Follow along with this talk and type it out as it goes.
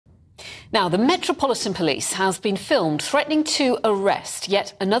Now, the Metropolitan Police has been filmed threatening to arrest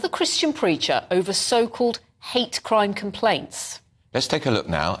yet another Christian preacher over so-called hate crime complaints. Let's take a look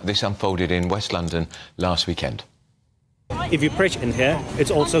now. This unfolded in West London last weekend. If you preach in here,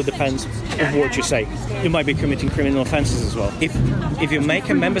 it also depends on what you say. You might be committing criminal offences as well. If you make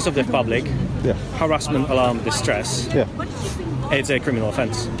members of the public harassment, alarm, distress, it's a criminal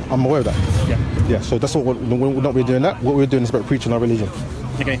offence. I'm aware of that. Yeah, so that's what we're not really doing that. What we're doing is about preaching our religion.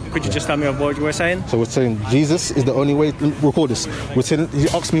 Okay, could you just tell me what you were saying? So we're saying Jesus is the only way. Record this. We're saying, he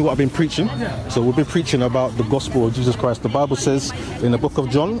asked me what I've been preaching. So we've been preaching about the gospel of Jesus Christ. The Bible says in the book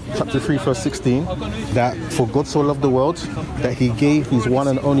of John, chapter 3, verse 16, that for God so loved the world that he gave his one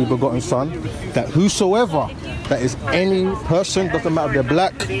and only begotten Son, that whosoever, that is any person, doesn't matter if they're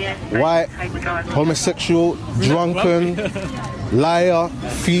black, white, homosexual, drunken, liar,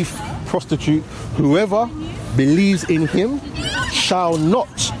 thief, prostitute, whoever believes in him shall not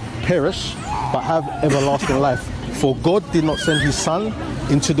perish but have everlasting life. For God did not send his Son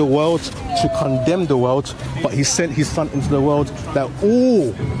into the world to condemn the world, but he sent his Son into the world that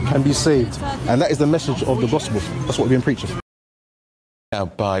all can be saved. And that is the message of the gospel. That's what we've been preaching. Now,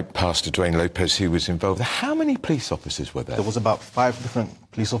 by Pastor Dwayne Lopez, who was involved. How many police officers were there? There was about 5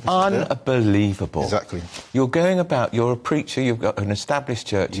 different police officers. Unbelievable. There. Exactly. You're going about, you're a preacher, you've got an established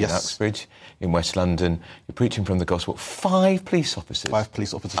church in Uxbridge, in West London. You're preaching from the gospel. 5 police officers. 5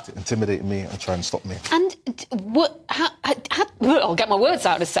 police officers to intimidate me and try and stop me. And I'll get my words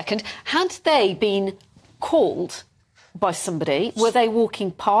out in a second. Had they been called by somebody? Were they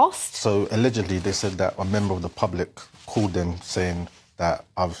walking past? So allegedly they said that a member of the public called them saying that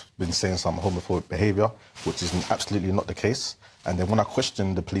I've been saying some homophobic behaviour, which is absolutely not the case. And then when I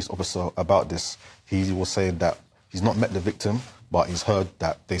questioned the police officer about this, he was saying that he's not met the victim, but he's heard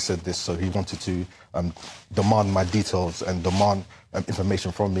that they said this, so he wanted to demand my details and demand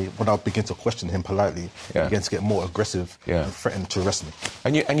information from me. When I began to question him politely, he began to get more aggressive and threatened to arrest me.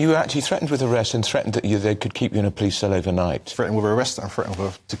 And you were actually threatened with arrest and threatened that they could keep you in a police cell overnight? Threatened with arrest and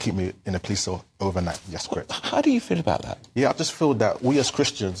threatened to keep me in a police cell overnight, yes, correct. How do you feel about that? Yeah, I just feel that we as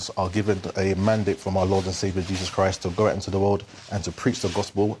Christians are given a mandate from our Lord and Saviour Jesus Christ to go out into the world and to preach the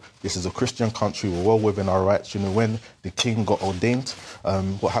gospel. This is a Christian country, we're well within our rights. You know, when the king got ordained,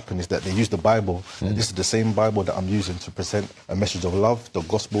 what happened is that they used the Bible, and this is the same Bible that I'm using to present a message of love, the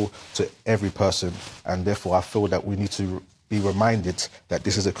gospel, to every person. And therefore I feel that we need to be reminded that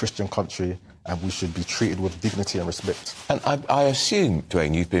this is a Christian country and we should be treated with dignity and respect. And I assume,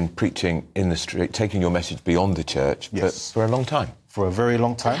 Dwayne, you've been preaching in the street, taking your message beyond the church for a long time. For a very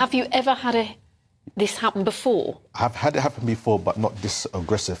long time. Have you ever had this happen before? I've had it happen before, but not this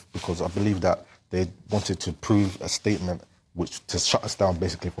aggressive, because I believe that they wanted to prove a statement to shut us down,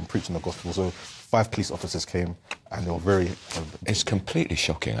 basically, from preaching the gospel. So 5 police officers came, and they were very... It's completely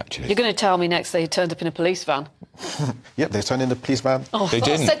shocking, actually. You're going to tell me next they turned up in a police van? Yep, they turned in the police van. Oh, they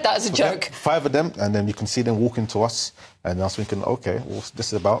didn't. I said that as a joke. 5 of them, and then you can see them walking to us, and I was thinking, OK, what's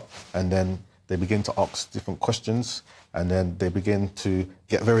this about? And then they begin to ask different questions, and then they begin to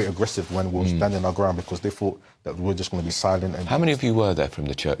get very aggressive when we were standing our ground, because they thought that we were just going to be silent. And how many of you were there from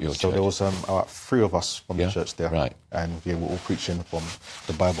the church, your church? So there was about 3 of us from the church there. Right. And we were all preaching from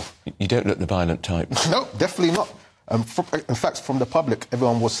the Bible. You don't look the violent type. No, definitely not. In fact, from the public,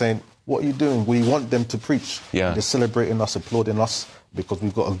 everyone was saying, what are you doing? We want them to preach. Yeah. They're celebrating us, applauding us, because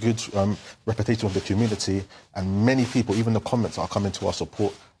we've got a good reputation with the community. And many people, even the comments, are coming to our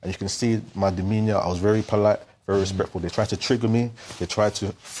support. And you can see my demeanour. I was very polite, very respectful. They tried to trigger me. They tried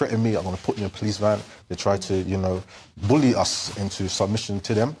to threaten me. I'm going to put you in a police van. They tried to, you know, bully us into submission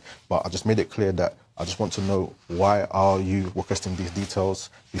to them. But I just made it clear that I just want to know, why are you requesting these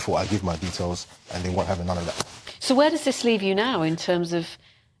details before I give my details? And they weren't having none of that. So where does this leave you now in terms of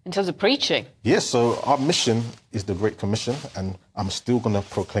preaching? Yes, so our mission is the Great Commission, and I'm still going to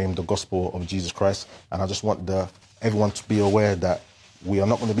proclaim the gospel of Jesus Christ. And I just want everyone to be aware that we are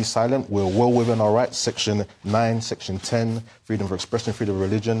not going to be silent. We're well within our rights. Section 9, Section 10, freedom of expression, freedom of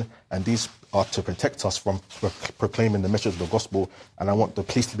religion. And these are to protect us from proclaiming the message of the gospel. And I want the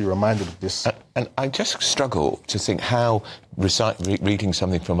police to be reminded of this. And I just struggle to think how reading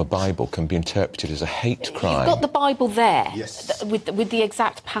something from a Bible can be interpreted as a hate crime. You've got the Bible there, yes, with the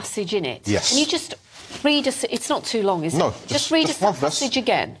exact passage in it. Yes. Can you just read us? It's not too long, is it? No. Just read us that passage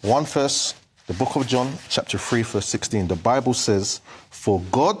again. One verse. The book of John, chapter 3, verse 16. The Bible says, "For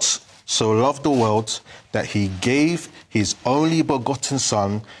God so loved the world that he gave his only begotten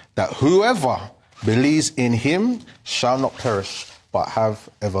Son, that whoever believes in him shall not perish, but have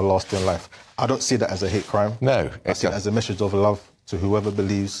everlasting life." I don't see that as a hate crime. No. I see it as a message of love to whoever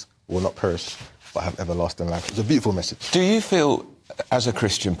believes will not perish, but have everlasting life. It's a beautiful message. Do you feel as a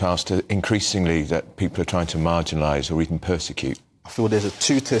Christian pastor, increasingly that people are trying to marginalise or even persecute? I feel there's a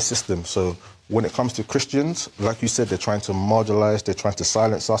two-tier system. So when it comes to Christians, like you said, they're trying to marginalise, they're trying to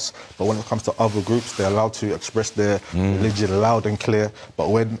silence us. But when it comes to other groups, they're allowed to express their religion loud and clear. But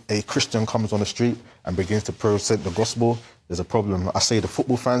when a Christian comes on the street and begins to present the gospel, there's a problem. I say the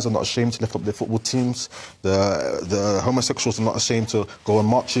football fans are not ashamed to lift up their football teams. The homosexuals are not ashamed to go on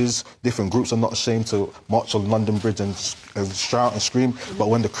marches. Different groups are not ashamed to march on London Bridge and shout and scream. But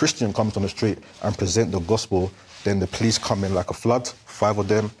when the Christian comes on the street and present the gospel, then the police come in like a flood, 5 of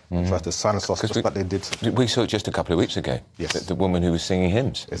them, and try to silence us just like they did. We saw it just a couple of weeks ago. Yes. The woman who was singing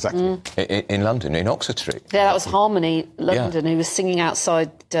hymns. Exactly. In London, in Oxford Street. Yeah, that was Harmony London, who was singing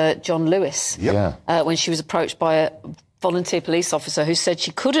outside John Lewis when she was approached by a volunteer police officer who said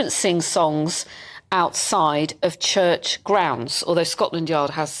she couldn't sing songs outside of church grounds, although Scotland Yard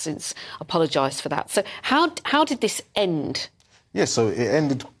has since apologised for that. So how did this end? Yeah, so it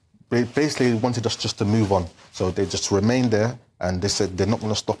ended... They basically wanted us just to move on. So they just remained there and they said they're not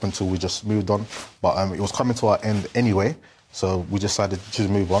going to stop until we just moved on. But it was coming to our end anyway, so we decided to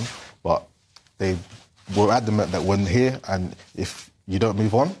move on. But they were adamant that we're here and if you don't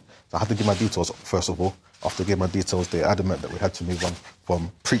move on, so I had to give my details first of all. After giving my details, they're adamant that we had to move on from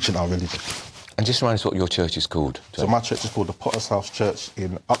preaching our religion. And just remind us what your church is called. So my church is called the Potter's House Church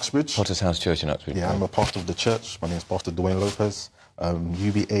in Uxbridge. Potter's House Church in Uxbridge. Yeah, I'm a pastor of the church. My name is Pastor Dwayne Lopez.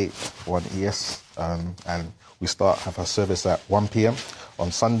 UB8 1ES, and we have our service at 1 p.m.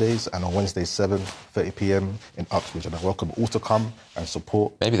 on Sundays and on Wednesdays 7:30 p.m. in Uxbridge. And I welcome all to come and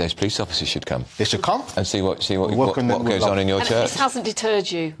support. Maybe those police officers should come. They should come and see what goes on in your church. This hasn't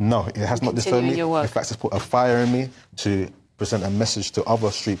deterred you. No, it has not deterred me. In fact, it's put a fire in me to present a message to other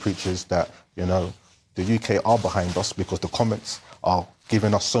street preachers that the UK are behind us because the comments are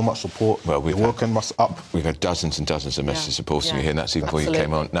giving us so much support. Well, we've woken us up. We've had dozens and dozens of messages supporting you here, and that's even before you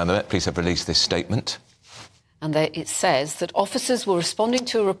came on. Now, the Met Police have released this statement. And it says that officers were responding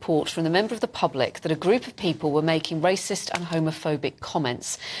to a report from the member of the public that a group of people were making racist and homophobic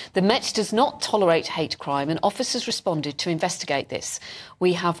comments. The Met does not tolerate hate crime, and officers responded to investigate this.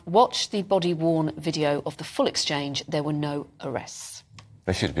 We have watched the body-worn video of the full exchange. There were no arrests.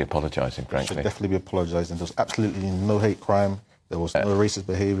 They should be apologising, frankly. They should definitely be apologising. There was absolutely no hate crime. There was no racist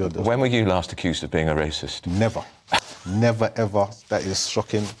behaviour. When were you last accused of being a racist? Never. Never, ever. That is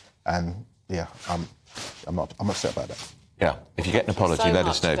shocking. And, yeah, I'm upset about that. Yeah. If you get an apology, let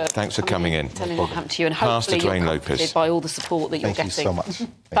us know. Thanks for coming in. Telling what happened to you, and Pastor hopefully Dwayne you're Lopez. by all the support that you're getting. Thank you so much.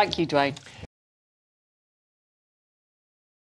 Thank you, Dwayne.